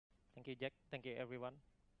you, Jack. Thank you, everyone.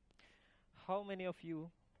 How many of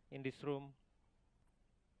you in this room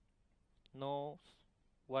knows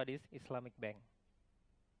what is Islamic Bank?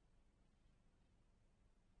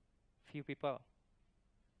 Few people.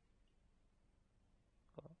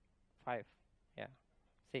 Oh, five. Yeah.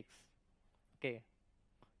 Six. Okay.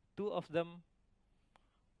 Two of them.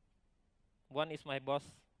 One is my boss.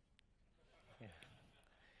 Yeah.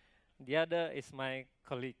 The other is my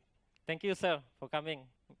colleague. Thank you, sir, for coming,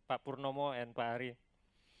 Pak Purnomo and Pak Ari.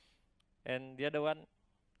 And the other one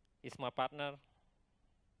is my partner,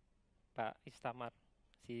 Pak Istamar,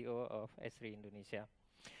 CEO of Esri Indonesia.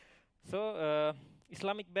 So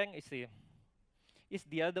Islamic Bank is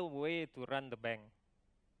the other way to run the bank.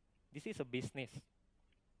 This is a business,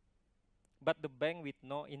 but the bank with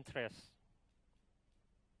no interest.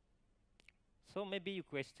 So maybe you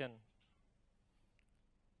question,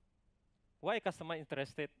 why customer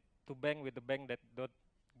interested to bank with the bank that don't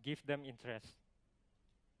give them interest?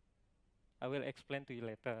 I will explain to you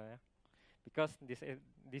later. Yeah? Because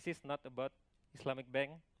this is not about Islamic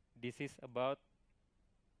Bank. This is about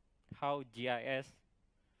how GIS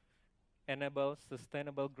enables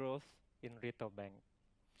sustainable growth in retail bank.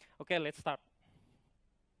 Okay, let's start.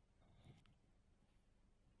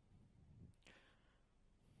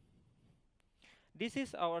 This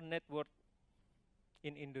is our network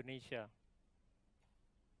in Indonesia.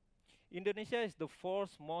 Indonesia is the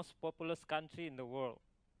fourth most populous country in the world,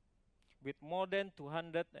 with more than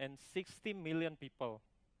 260 million people.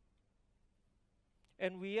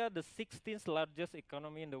 And we are the 16th largest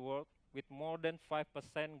economy in the world, with more than 5%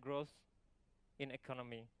 growth in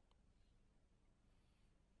economy.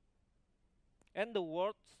 And the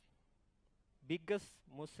world's biggest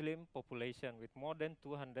Muslim population, with more than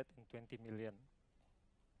 220 million.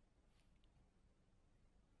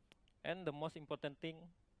 And the most important thing,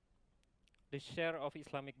 the share of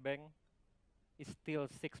Islamic Bank is still 6%.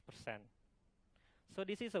 So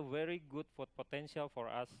this is a very good potential for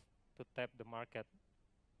us to tap the market.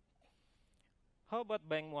 How about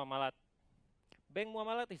Bank Muamalat? Bank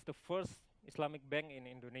Muamalat is the first Islamic bank in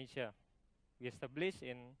Indonesia. We established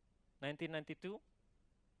in 1992.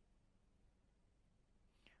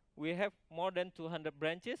 We have more than 200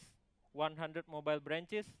 branches, 100 mobile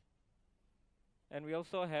branches, and we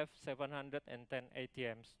also have 710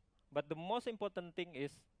 ATMs. But the most important thing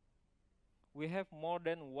is we have more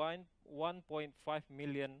than 1.5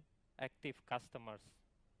 million active customers.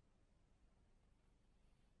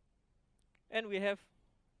 And we have,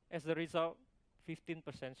 as a result, 15%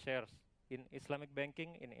 shares in Islamic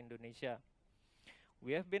banking in Indonesia.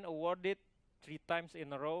 We have been awarded 3 times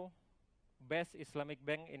in a row Best Islamic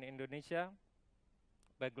Bank in Indonesia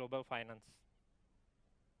by Global Finance.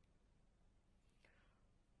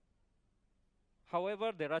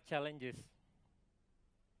 However, there are challenges.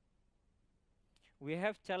 We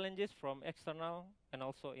have challenges from external and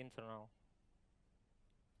also internal.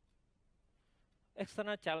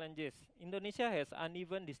 External challenges. Indonesia has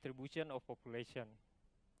uneven distribution of population.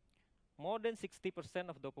 More than 60%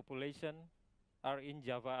 of the population are in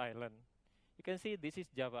Java Island. You can see this is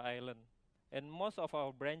Java Island. And most of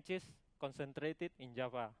our branches concentrated in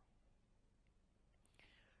Java.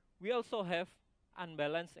 We also have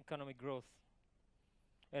unbalanced economic growth.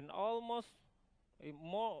 And almost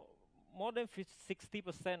more than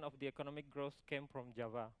 60% of the economic growth came from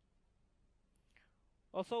Java.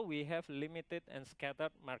 Also, we have limited and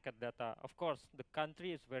scattered market data. Of course, the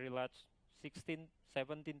country is very large,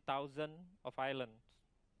 17,000 of islands.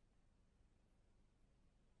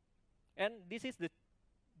 And this is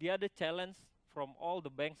the other challenge from all the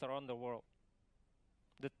banks around the world.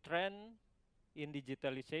 The trend in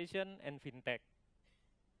digitalization and fintech.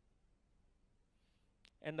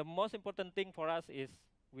 And the most important thing for us is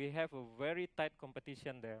we have a very tight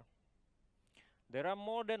competition there. There are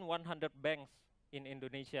more than 100 banks in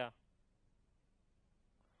Indonesia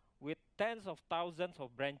with tens of thousands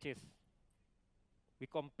of branches. We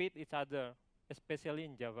compete each other, especially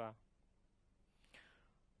in Java.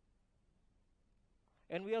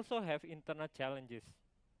 And we also have internal challenges.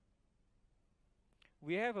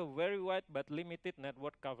 We have a very wide but limited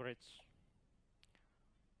network coverage.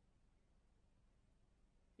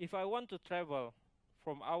 If I want to travel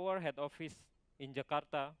from our head office in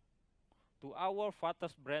Jakarta to our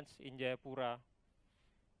farthest branch in Jayapura,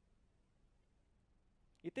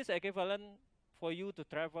 it is equivalent for you to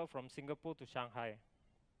travel from Singapore to Shanghai.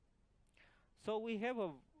 So we have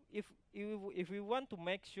if we want to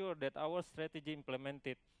make sure that our strategy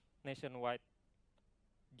implemented nationwide,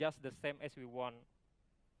 just the same as we want,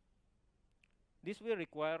 this will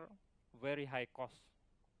require very high cost.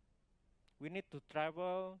 we need to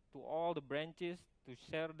travel to all the branches to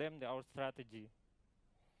share them our strategy.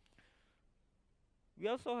 We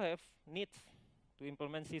also have needs to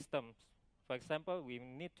implement systems. For example, we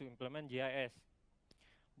need to implement GIS.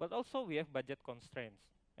 But also we have budget constraints.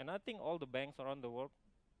 And I think all the banks around the world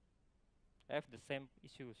have the same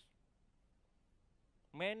issues.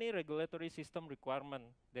 Many regulatory system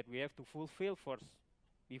requirements that we have to fulfill first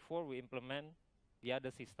before we implement the other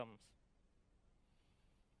systems.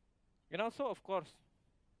 And also, of course,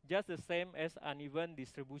 just the same as uneven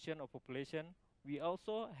distribution of population, we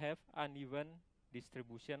also have uneven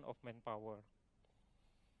distribution of manpower.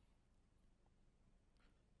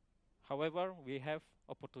 However, we have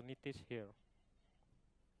opportunities here.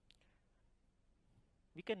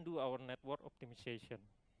 We can do our network optimization.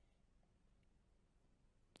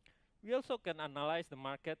 We also can analyze the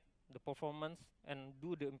market, the performance, and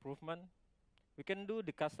do the improvement. We can do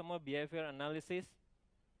the customer behavior analysis.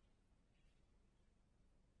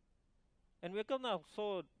 And we can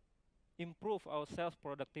also improve our sales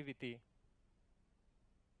productivity.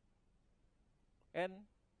 And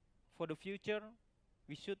for the future,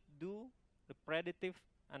 we should do the predictive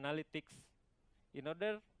analytics in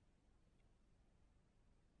order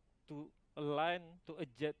to align,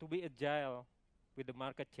 to be agile with the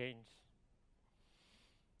market change.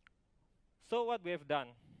 So what we have done?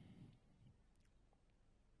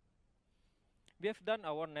 We have done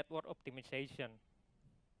our network optimization.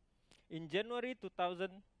 In January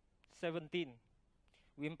 2017,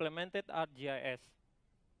 we implemented ArcGIS.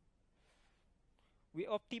 We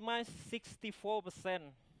optimized 64%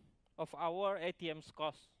 of our ATMs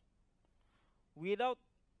cost without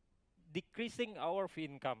decreasing our fee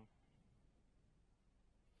income.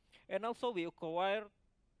 And also we acquired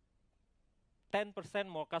 10%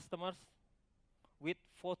 more customers with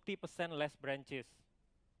 40% less branches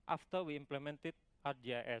after we implemented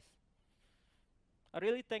ArcGIS. I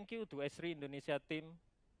really thank you to Esri Indonesia team,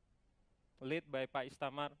 led by Pak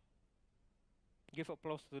Istamar. Give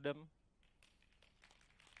applause to them.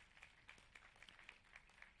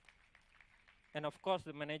 And of course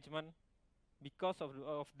the management, because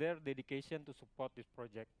of their dedication to support this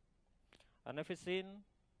project. I never seen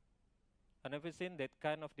that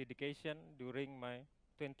kind of dedication during my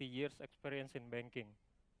 20 years experience in banking.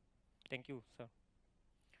 Thank you, sir.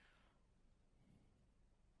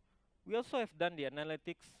 We also have done the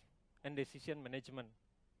analytics and decision management.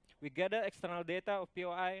 We gather external data of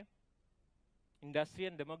POI, industry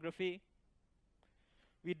and demography.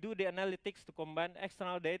 We do the analytics to combine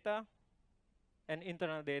external data and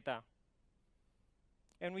internal data.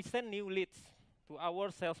 And we send new leads to our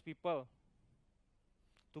salespeople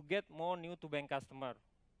to get more new to bank customer.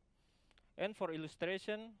 And for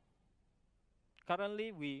illustration,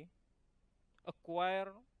 currently we acquire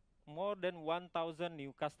more than 1,000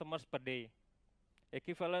 new customers per day,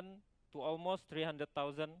 equivalent to almost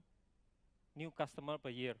 300,000 new customers per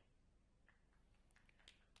year.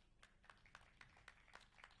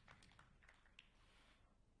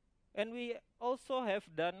 And we also have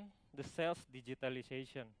done the sales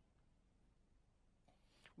digitalization.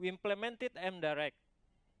 We implemented mDirect.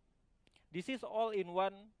 This is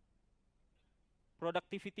all-in-one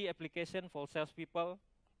productivity application for salespeople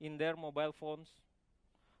in their mobile phones.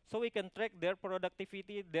 So we can track their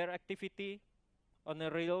productivity, their activity on a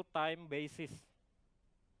real-time basis.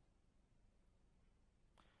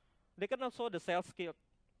 They can also the sales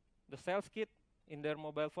kit in their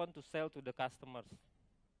mobile phone to sell to the customers.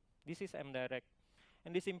 This is mDirect.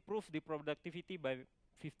 And this improves the productivity by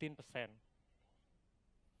 15%.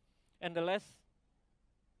 And the last,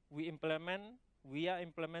 we are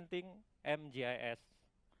implementing MGIS.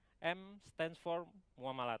 M stands for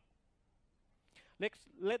Muamalat.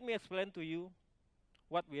 Let me explain to you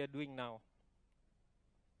what we are doing now.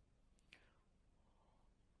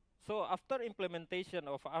 So after implementation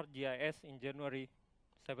of ArcGIS in January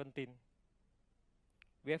 17,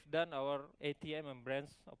 we have done our ATM and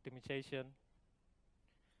branch optimization,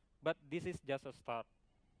 but this is just a start.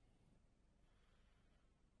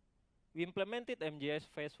 We implemented MGIS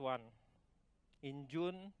phase 1 in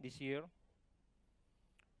June this year.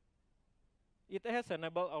 It has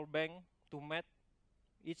enabled our bank to map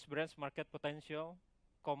each branch market potential,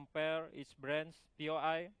 compare each branch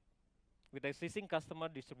POI with existing customer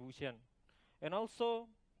distribution, and also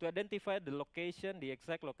to identify the location, the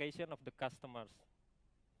exact location of the customers.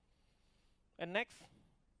 And next,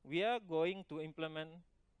 we are going to implement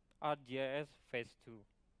ArcGIS phase 2.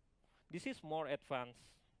 This is more advanced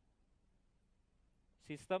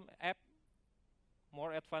system app,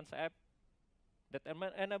 more advanced app that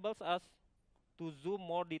enables us to zoom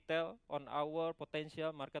more detail on our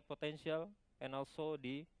potential, market potential, and also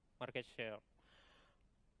the market share.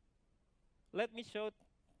 Let me show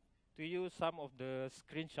to you some of the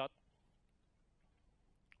screenshot.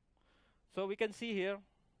 So we can see here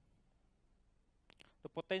the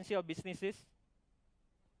potential businesses,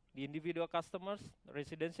 the individual customers,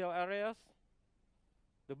 residential areas,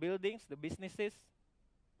 the buildings, the businesses,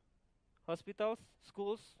 hospitals,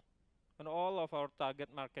 schools, and all of our target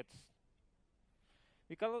markets.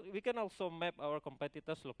 We can also map our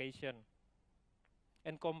competitors' location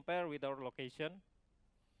and compare with our location.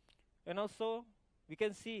 And also, we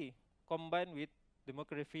can see combined with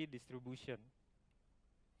demography distribution.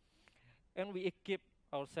 And we equip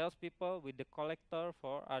our salespeople with the collector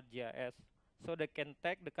for ArcGIS, so they can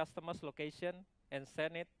tag the customer's location and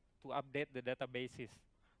send it to update the databases.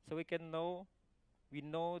 So we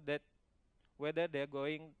know that whether they're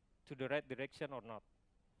going to the right direction or not.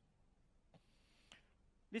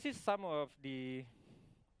 This is some of the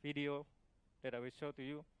video that I will show to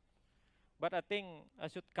you. But I think I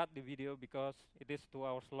should cut the video because it is 2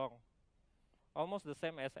 hours long. Almost the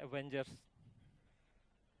same as Avengers.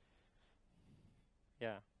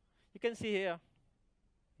 Yeah. You can see here.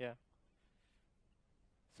 Yeah.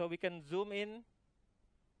 So we can zoom in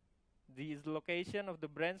the location of the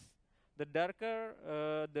brands. The darker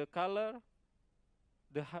the color,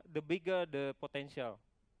 the bigger the potential.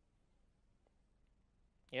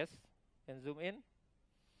 Yes, and zoom in.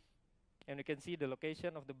 And you can see the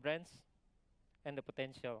location of the brands and the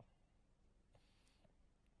potential.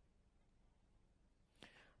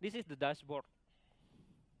 This is the dashboard.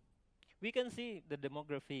 We can see the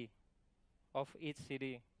demography of each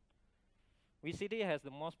city. Which city has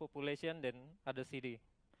the most population than other city?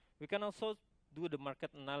 We can also do the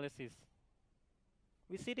market analysis.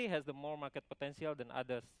 Which city has the more market potential than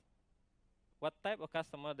others? What type of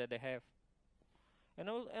customer that they have? And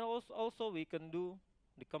also we can do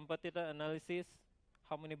the competitor analysis,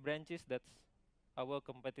 how many branches that our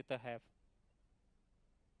competitor have.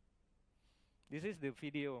 This is the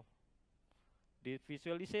video, the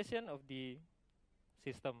visualization of the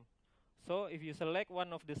system. So if you select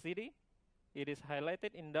one of the city, it is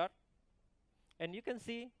highlighted in dark, and you can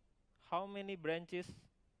see how many branches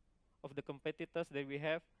of the competitors that we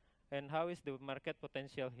have and how is the market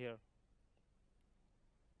potential here.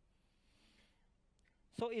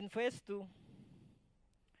 So in phase 2,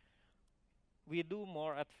 we do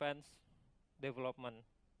more advanced development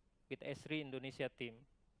with Esri Indonesia team.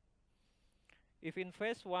 If in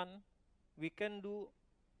phase 1, we can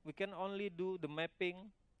only do the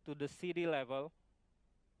mapping to the city level.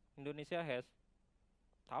 Indonesia has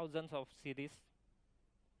thousands of cities.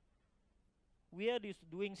 We are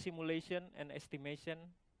doing simulation and estimation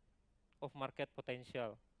of market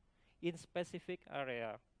potential in specific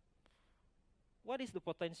area. What is the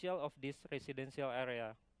potential of this residential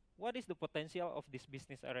area? What is the potential of this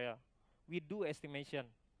business area? We do estimation.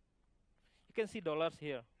 You can see dollars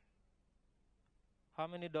here. How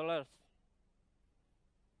many dollars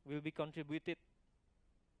will be contributed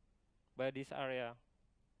by this area?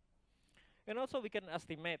 And also we can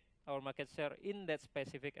estimate our market share in that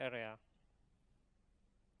specific area.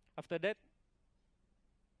 After that,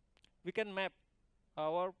 we can map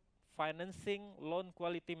our financing loan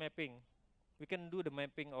quality mapping. We can do the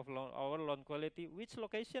mapping of our loan quality. Which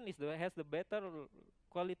location has the better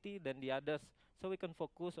quality than the others? So we can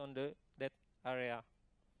focus on that area.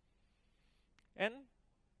 And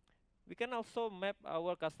we can also map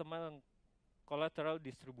our customer and collateral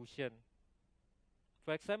distribution.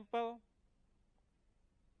 For example,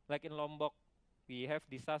 like in Lombok, we have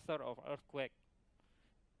disaster of earthquake.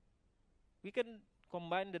 We can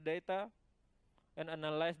combine the data and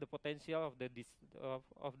analyze the potential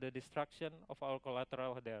of the destruction of our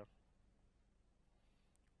collateral there.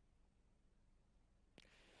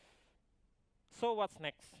 So what's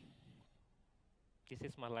next? This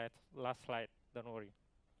is my last slide, don't worry.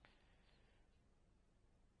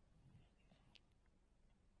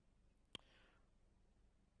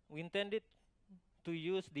 We intended to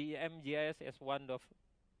use the GIS as one of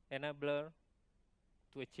enabler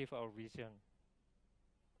to achieve our vision.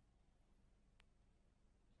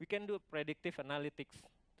 We can do predictive analytics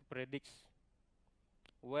to predict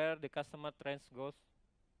where the customer trends goes,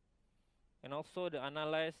 and also to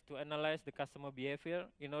analyze the customer behavior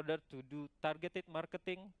in order to do targeted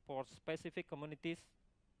marketing for specific communities.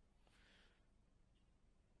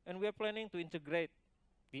 And we are planning to integrate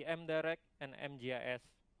the MDirect and GIS,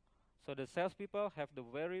 so the salespeople have the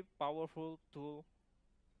very powerful tool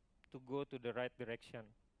to go to the right direction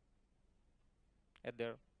at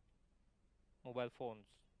their mobile phones.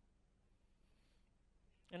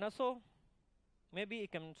 And also, maybe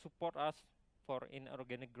it can support us for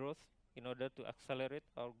inorganic growth in order to accelerate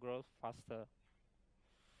our growth faster.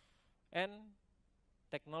 And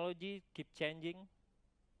technology keep changing.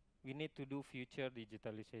 We need to do future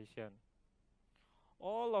digitalization.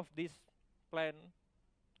 All of these plans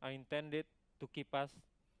are intended to keep us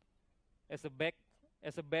as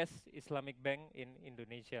as a best Islamic bank in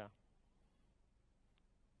Indonesia.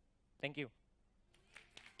 Thank you.